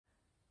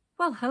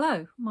Well,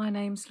 hello, my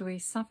name's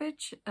Louise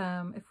Savage.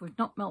 If we've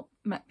not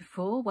met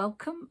before,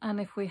 welcome. And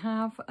if we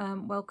have,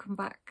 welcome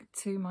back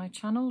to my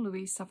channel,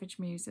 Louise Savage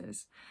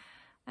Muses.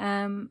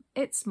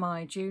 It's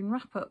my June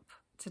wrap-up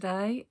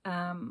today.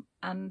 And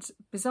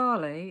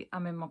bizarrely,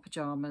 I'm in my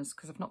pyjamas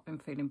because I've not been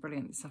feeling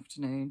brilliant this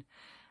afternoon.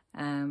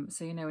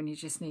 So, you know, when you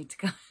just need to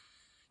go,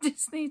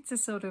 just need to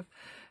sort of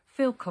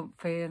feel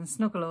comfy and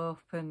snuggle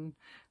up and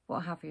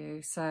what have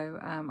you. So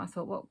I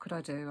thought, what could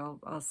I do?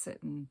 I'll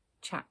sit and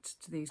chat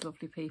to these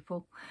lovely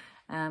people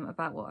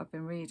about what I've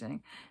been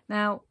reading.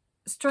 Now,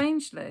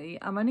 strangely,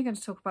 I'm only going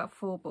to talk about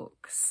 4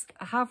 books.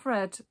 I have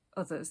read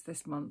others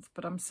this month,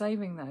 but I'm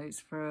saving those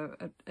for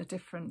a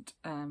different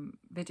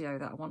video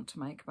that I want to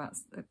make about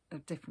a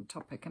different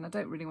topic, and I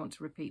don't really want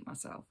to repeat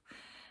myself.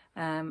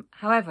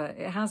 However,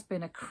 it has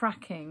been a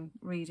cracking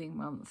reading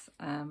month.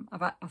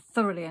 I've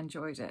thoroughly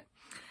enjoyed it.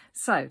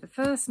 So the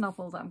first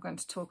novel that I'm going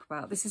to talk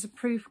about, this is a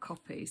proof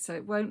copy, so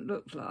it won't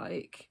look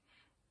like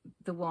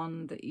the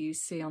one that you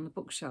see on the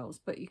bookshelves,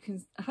 but you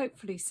can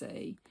hopefully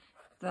see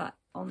that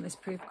on this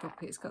proof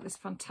copy it's got this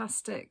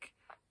fantastic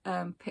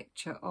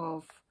picture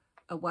of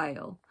a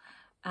whale.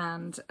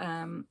 And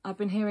I've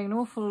been hearing an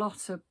awful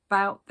lot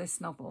about this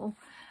novel.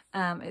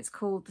 It's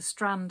called The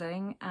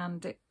Stranding,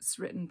 and it's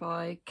written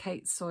by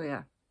Kate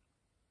Sawyer,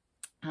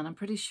 and I'm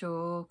pretty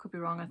sure, could be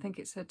wrong, I think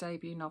it's her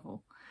debut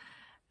novel.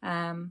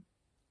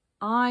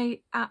 I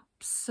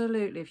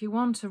absolutely, if you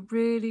want a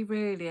really,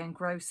 really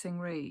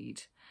engrossing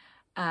read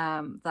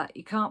that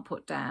you can't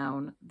put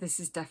down, this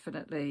is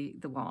definitely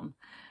the one,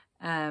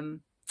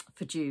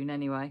 for June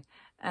anyway.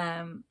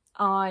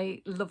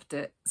 I loved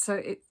it.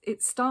 So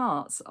it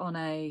starts on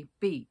a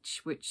beach,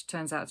 which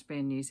turns out to be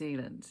in New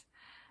Zealand.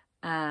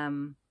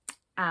 And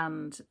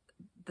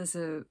there's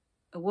a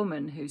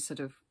woman who sort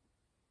of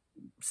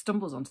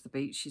stumbles onto the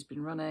beach. She's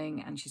been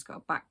running and she's got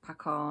a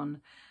backpack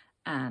on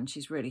and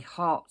she's really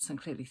hot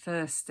and clearly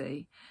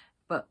thirsty.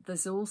 But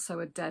there's also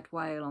a dead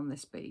whale on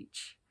this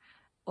beach.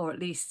 Or at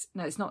least,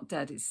 no, it's not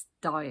dead, it's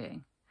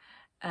dying.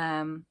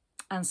 And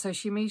so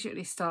she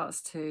immediately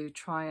starts to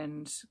try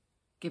and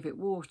give it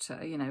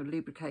water, you know,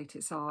 lubricate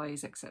its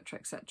eyes, etc.,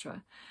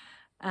 etc.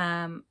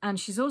 And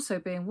she's also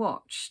being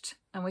watched.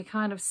 And we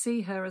kind of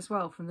see her as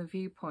well from the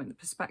viewpoint, the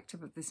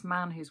perspective of this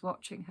man who's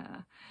watching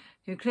her,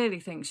 who clearly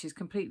thinks she's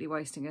completely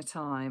wasting her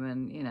time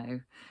and, you know,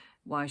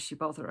 why is she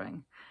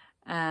bothering?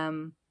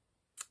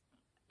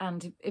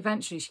 And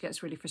eventually she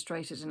gets really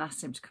frustrated and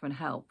asks him to come and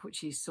help, which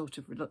he sort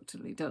of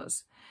reluctantly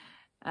does.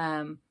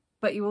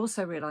 But you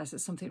also realise that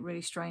something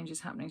really strange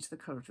is happening to the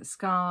colour of the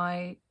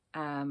sky.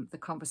 The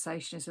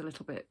conversation is a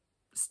little bit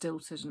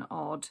stilted and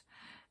odd.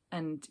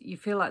 And you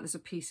feel like there's a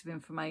piece of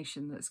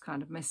information that's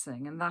kind of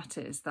missing. And that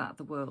is that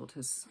the world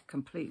has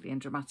completely and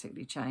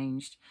dramatically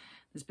changed.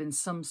 There's been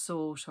some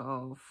sort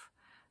of,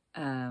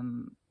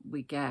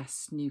 we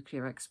guess,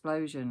 nuclear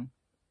explosion.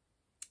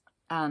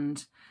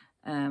 And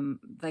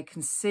they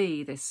can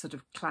see this sort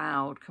of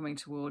cloud coming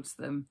towards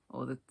them,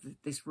 or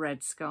this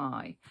red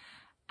sky.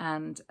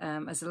 And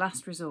as a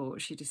last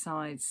resort, she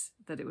decides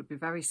that it would be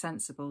very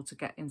sensible to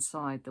get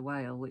inside the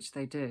whale, which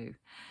they do.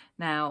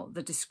 Now,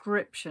 the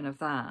description of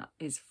that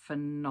is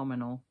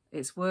phenomenal.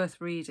 It's worth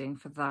reading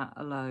for that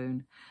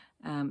alone.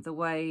 The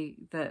way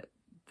that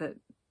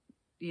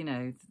you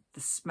know,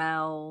 the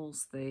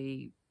smells,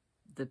 the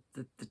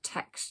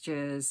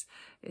textures,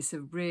 it's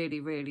a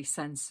really, really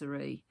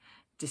sensory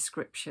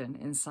description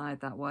inside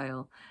that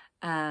whale.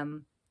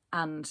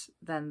 And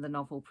then the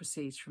novel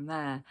proceeds from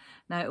there.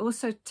 Now, it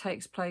also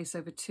takes place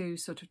over 2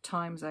 sort of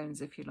time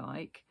zones, if you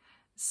like.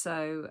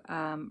 So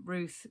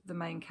Ruth, the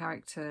main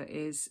character,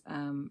 is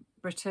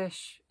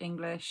British,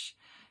 English.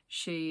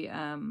 She,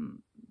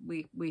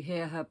 we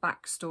hear her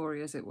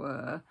backstory, as it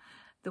were.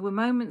 There were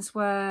moments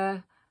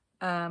where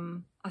I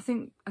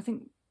think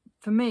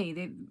for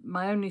me,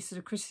 my only sort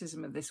of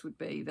criticism of this would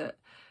be that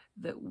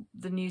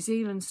the New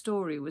Zealand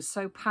story was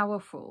so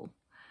powerful.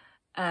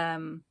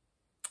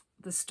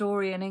 The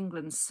story in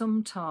England,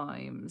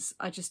 sometimes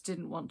I just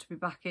didn't want to be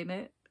back in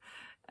it.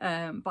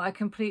 But I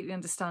completely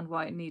understand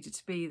why it needed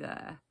to be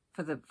there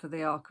for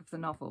the arc of the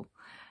novel.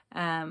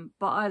 But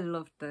I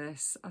loved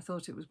this. I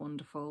thought it was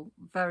wonderful.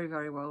 Very,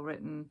 very well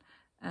written.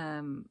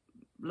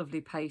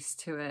 Lovely pace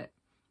to it.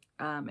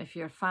 If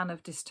you're a fan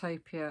of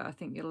dystopia, I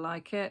think you'll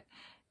like it.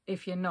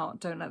 If you're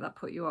not, don't let that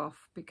put you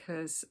off,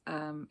 because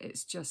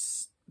it's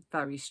just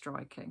very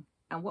striking.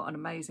 And what an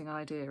amazing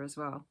idea as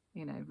well.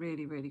 You know,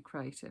 really, really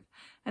creative.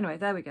 Anyway,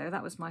 there we go.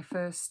 That was my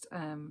first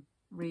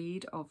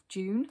read of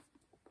June.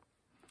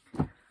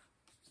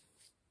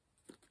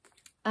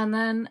 And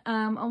then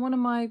on one of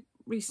my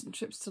recent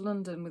trips to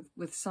London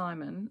with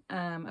Simon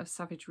of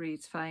Savage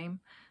Reads fame,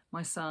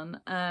 my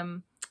son,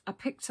 I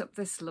picked up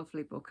this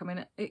lovely book. I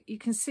mean, you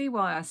can see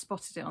why I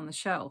spotted it on the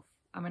shelf.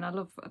 I mean, I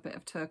love a bit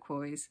of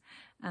turquoise.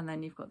 And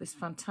then you've got this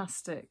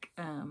fantastic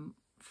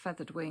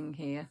feathered wing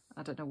here.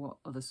 I don't know what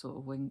other sort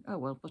of wing. Oh,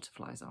 well,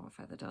 butterflies aren't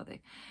feathered, are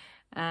they?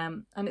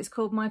 and it's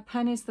called My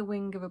Pen is the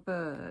Wing of a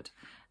Bird,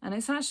 and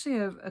it's actually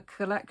a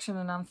collection,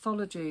 an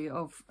anthology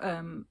of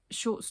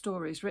short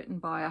stories written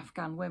by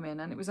Afghan women,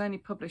 and it was only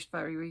published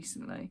very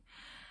recently.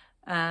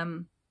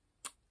 And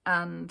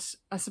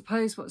I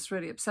suppose what's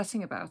really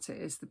upsetting about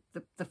it is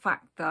the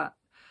fact that,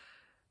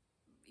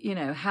 you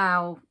know,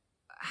 how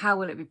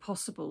will it be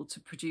possible to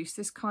produce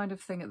this kind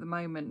of thing at the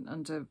moment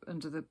under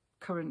the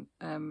current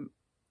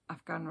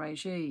Afghan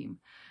regime?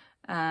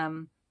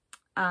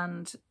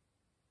 And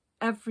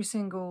every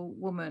single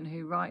woman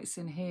who writes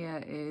in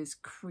here is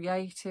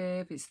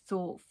creative, is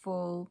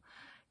thoughtful.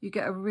 You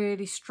get a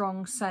really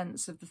strong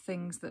sense of the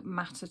things that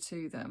matter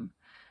to them.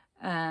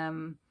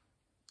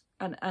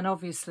 And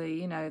obviously,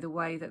 you know, the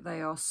way that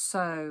they are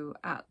so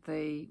at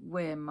the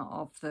whim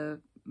of the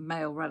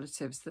male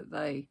relatives that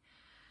they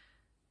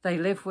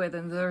live with,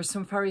 and there are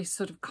some very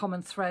sort of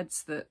common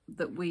threads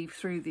that weave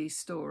through these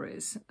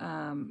stories.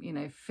 You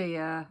know,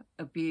 fear,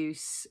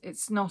 abuse.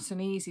 It's not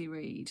an easy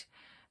read,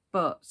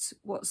 but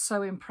what's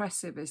so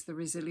impressive is the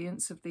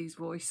resilience of these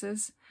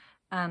voices,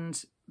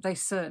 and they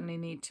certainly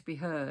need to be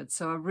heard.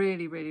 So I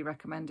really, really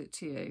recommend it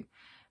to you.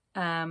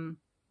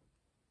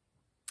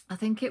 I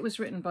think it was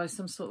written by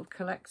some sort of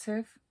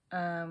collective.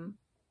 I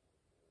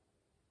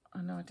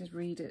know I did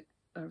read it.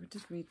 I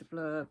did read the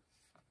blurb.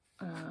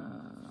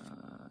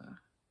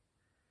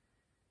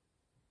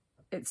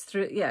 It's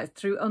through, yeah,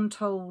 through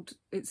Untold.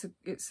 It's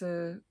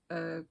a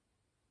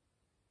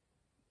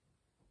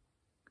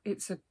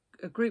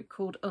group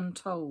called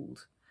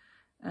Untold,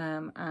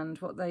 and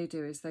what they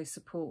do is they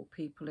support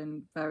people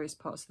in various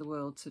parts of the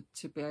world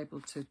to be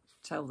able to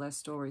tell their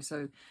story.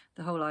 So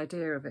the whole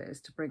idea of it is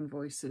to bring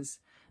voices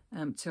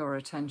to our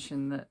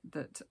attention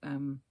that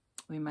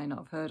we may not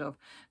have heard of.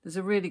 There's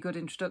a really good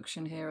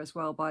introduction here as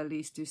well by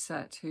Lise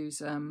Doucette,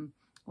 who's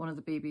one of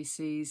the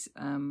BBC's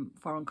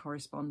foreign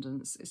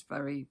correspondents. It's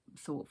very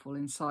thoughtful,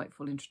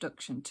 insightful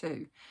introduction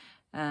too,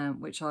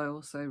 which I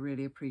also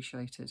really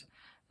appreciated.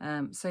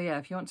 So yeah,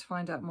 if you want to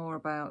find out more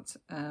about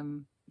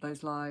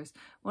those lives,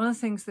 one of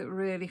the things that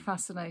really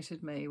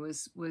fascinated me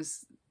was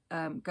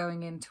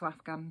going into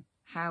Afghan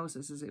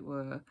houses, as it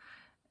were,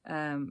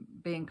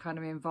 being kind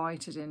of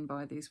invited in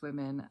by these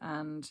women,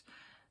 and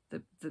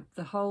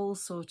the whole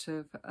sort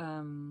of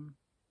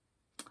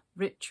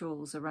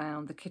rituals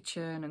around the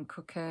kitchen and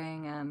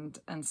cooking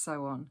and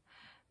so on,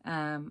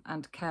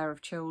 and care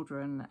of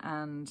children,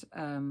 and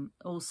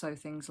also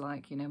things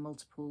like, you know,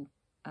 multiple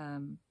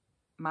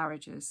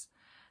marriages.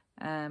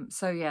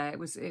 So yeah, it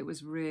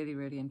was really,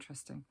 really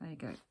interesting. There you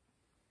go.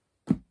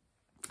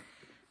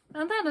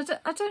 And then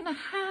I don't know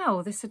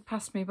how this had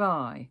passed me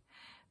by,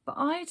 but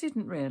I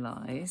didn't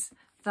realise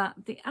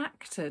that the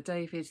actor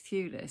David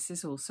Thewlis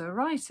is also a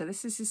writer.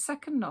 This is his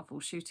second novel,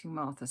 Shooting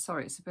Martha.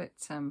 Sorry, it's a bit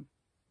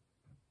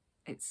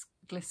it's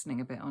glistening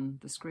a bit on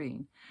the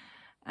screen.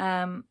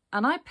 And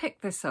I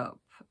picked this up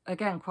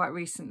again quite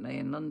recently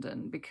in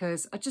London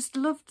because I just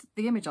loved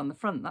the image on the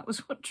front. That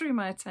was what drew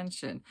my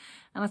attention.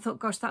 And I thought,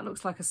 gosh, that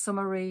looks like a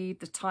summer read.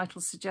 The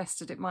title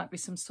suggested it might be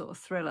some sort of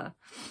thriller.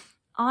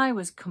 I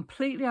was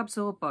completely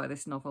absorbed by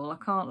this novel, I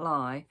can't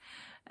lie.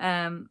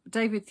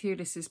 David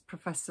Thewlis is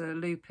Professor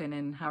Lupin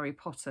in Harry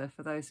Potter,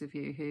 for those of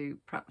you who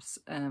perhaps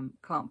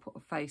can't put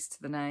a face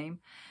to the name.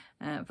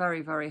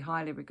 Very, very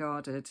highly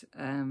regarded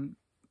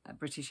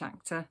British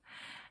actor.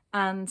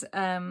 And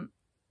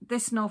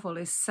this novel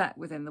is set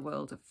within the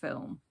world of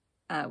film,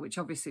 which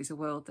obviously is a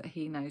world that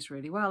he knows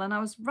really well. And I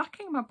was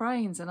racking my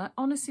brains, and I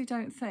honestly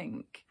don't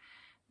think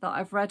that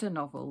I've read a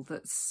novel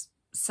that's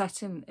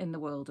set in the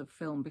world of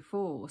film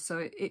before.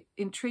 So it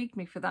intrigued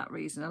me for that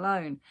reason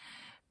alone.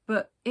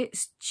 But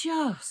it's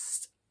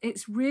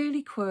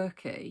really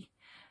quirky.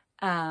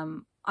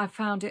 I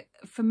found it,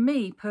 for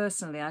me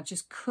personally, I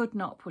just could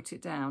not put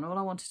it down. All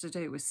I wanted to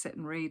do was sit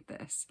and read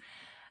this.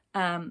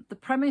 The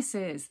premise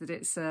is that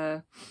it's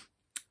an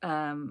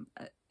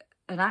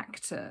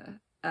actor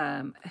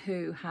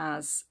who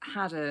has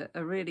had a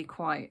really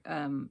quite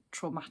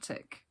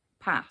traumatic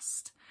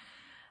past,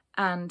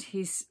 and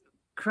he's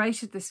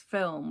created this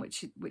film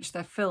which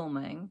they're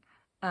filming.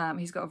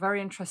 He's got a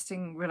very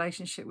interesting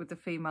relationship with the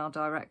female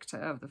director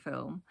of the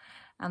film,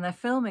 and they're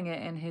filming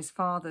it in his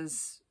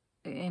parents'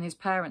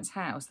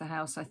 house, the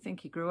house I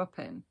think he grew up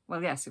in.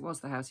 Well, yes, it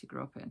was the house he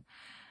grew up in.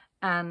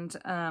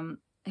 And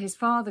his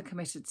father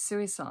committed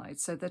suicide,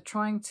 so they're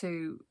trying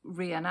to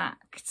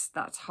reenact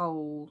that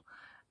whole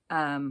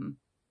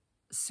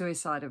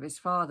suicide of his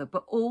father,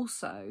 but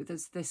also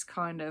there's this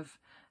kind of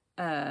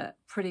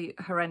pretty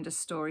horrendous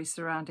story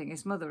surrounding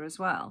his mother as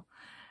well.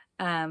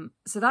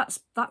 So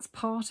that's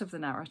part of the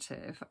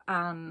narrative,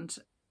 and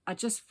I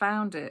just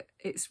found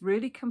it's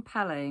really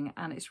compelling,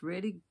 and it's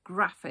really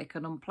graphic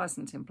and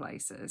unpleasant in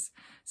places.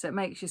 So it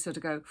makes you sort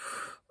of go,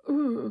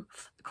 ooh,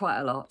 quite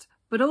a lot.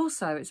 But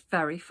also it's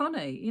very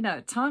funny. You know,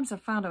 at times I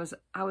found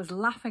I was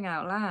laughing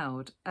out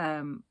loud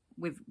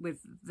with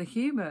the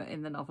humour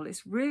in the novel.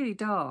 It's really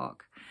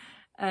dark.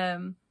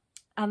 And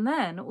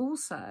then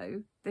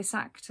also this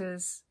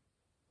actor's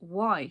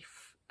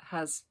wife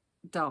has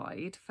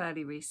died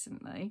fairly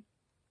recently,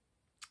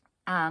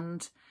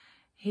 and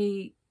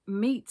he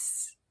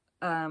meets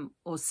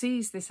or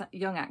sees this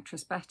young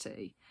actress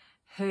Betty,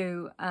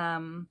 who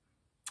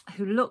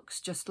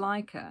looks just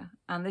like her,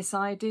 and this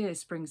idea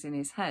springs in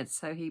his head.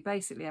 So he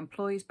basically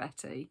employs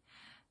Betty,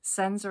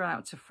 sends her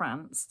out to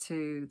France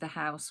to the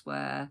house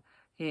where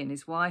he and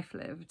his wife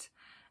lived,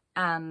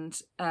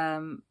 and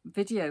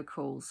video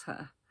calls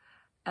her.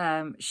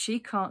 She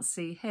can't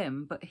see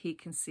him, but he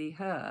can see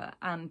her.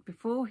 And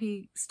before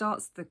he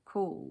starts the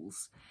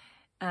calls,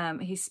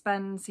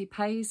 he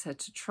pays her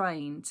to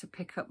train to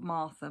pick up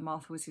Martha.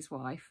 Martha was his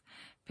wife.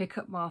 Pick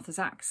up Martha's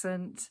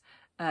accent,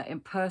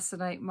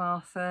 impersonate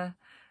Martha,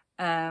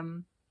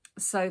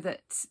 so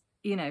that,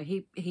 you know,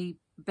 he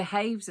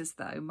behaves as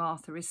though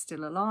Martha is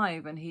still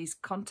alive and he's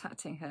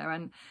contacting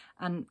her.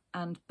 And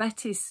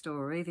Betty's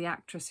story, the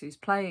actress who's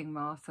playing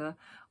Martha,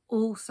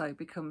 also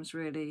becomes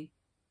really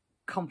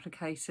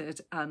complicated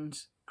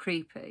and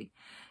creepy.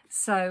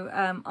 So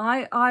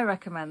I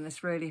recommend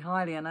this really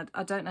highly, and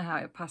I don't know how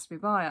it passed me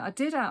by. I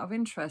did, out of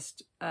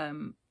interest,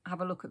 have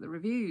a look at the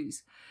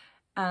reviews,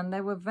 and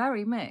they were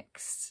very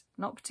mixed,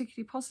 not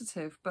particularly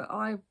positive, but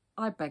I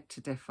beg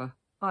to differ.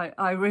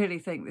 I really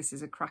think this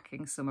is a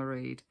cracking summer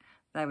read.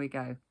 There we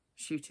go.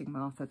 Shooting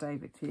Martha,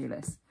 David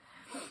Thewlis.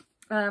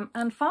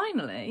 And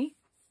finally,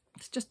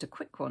 it's just a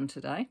quick one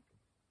today.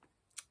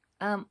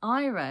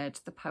 I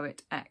read The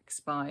Poet X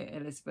by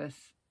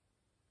Elizabeth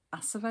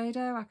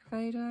Acevedo.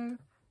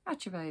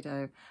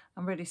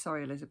 I'm really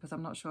sorry, Elizabeth.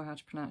 I'm not sure how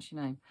to pronounce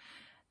your name.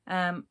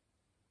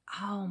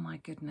 Oh my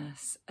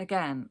goodness.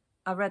 Again,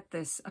 I read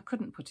this. I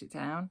couldn't put it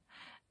down.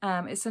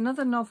 It's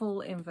another novel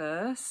in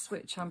verse,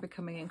 which I'm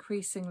becoming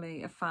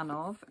increasingly a fan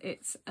of.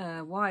 It's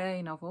a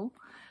YA novel,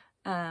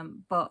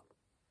 but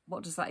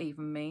what does that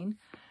even mean?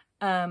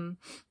 I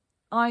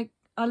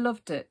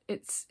loved it.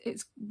 It's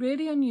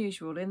really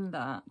unusual in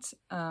that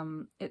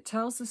it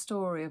tells the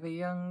story of a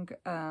young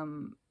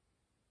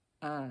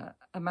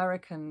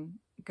American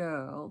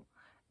girl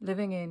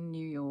living in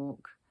New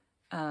York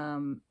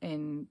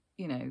in,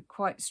 you know,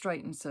 quite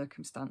straitened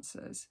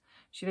circumstances.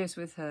 She lives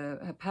with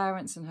her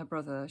parents and her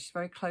brother. She's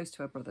very close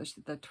to her brother.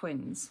 They're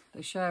twins.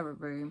 They share a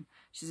room.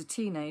 She's a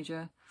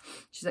teenager.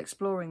 She's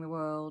exploring the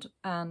world.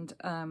 And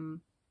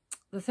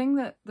the thing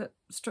that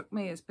struck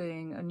me as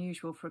being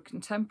unusual for a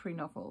contemporary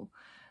novel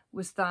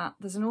was that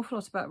there's an awful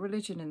lot about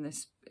religion in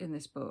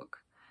this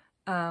book.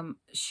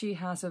 She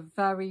has a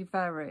very,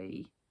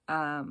 very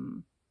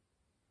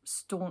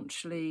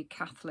staunchly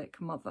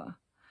Catholic mother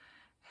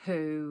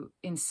who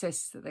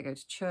insists that they go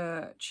to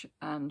church,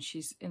 and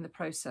she's in the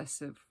process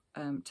of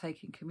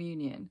taking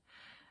communion.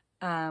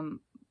 Her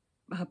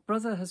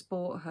brother has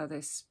bought her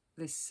this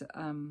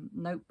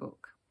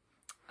notebook,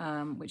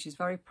 which is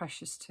very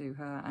precious to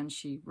her, and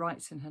she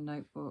writes in her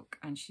notebook,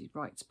 and she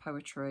writes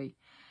poetry,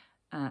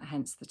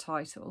 hence the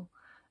title.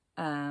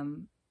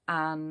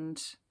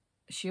 And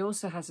she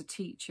also has a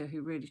teacher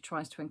who really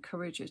tries to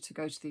encourage her to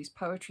go to these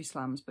poetry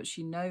slams, but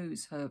she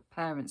knows her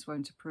parents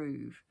won't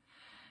approve.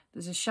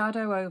 There's a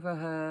shadow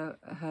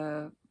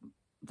over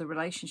the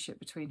relationship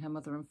between her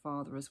mother and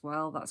father as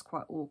well. That's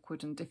quite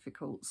awkward and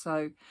difficult.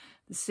 So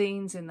the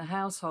scenes in the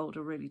household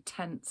are really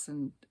tense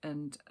and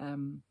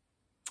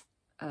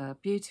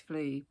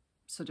beautifully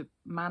sort of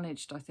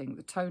managed, I think.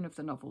 The tone of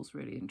the novel's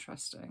really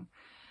interesting.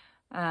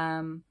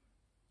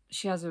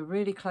 She has a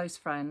really close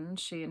friend,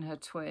 she and her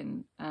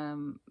twin.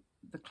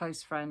 The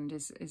close friend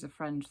is a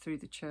friend through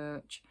the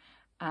church,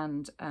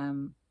 and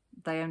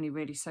they only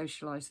really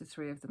socialise, the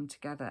three of them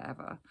together,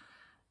 ever.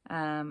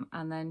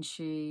 And then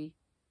she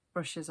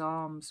brushes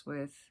arms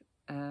with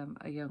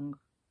a young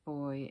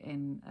boy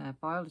in a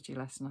biology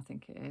lesson, I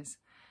think it is,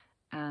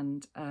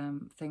 and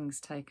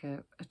things take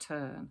a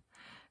turn.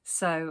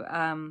 So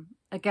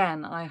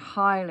again, I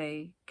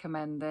highly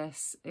commend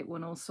this. It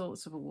won all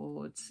sorts of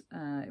awards.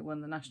 It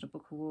won the National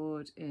Book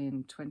Award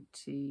in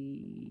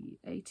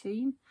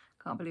 2018.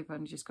 Can't believe I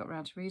only just got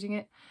around to reading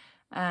it.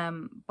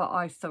 But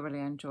I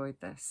thoroughly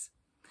enjoyed this.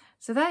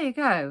 So there you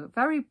go.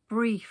 Very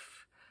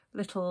brief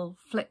little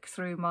flick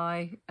through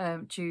my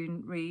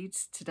June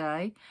reads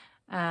today.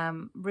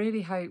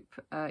 Really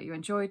hope you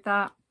enjoyed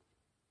that.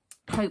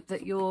 Hope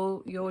that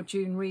your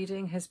June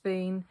reading has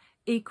been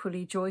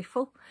equally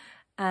joyful.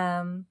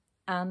 And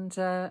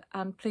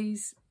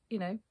please, you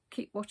know,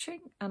 keep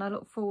watching, and I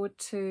look forward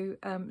to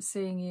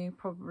seeing you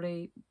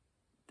probably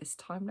this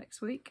time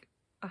next week,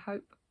 I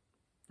hope.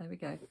 There we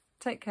go.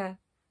 Take care.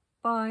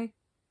 Bye.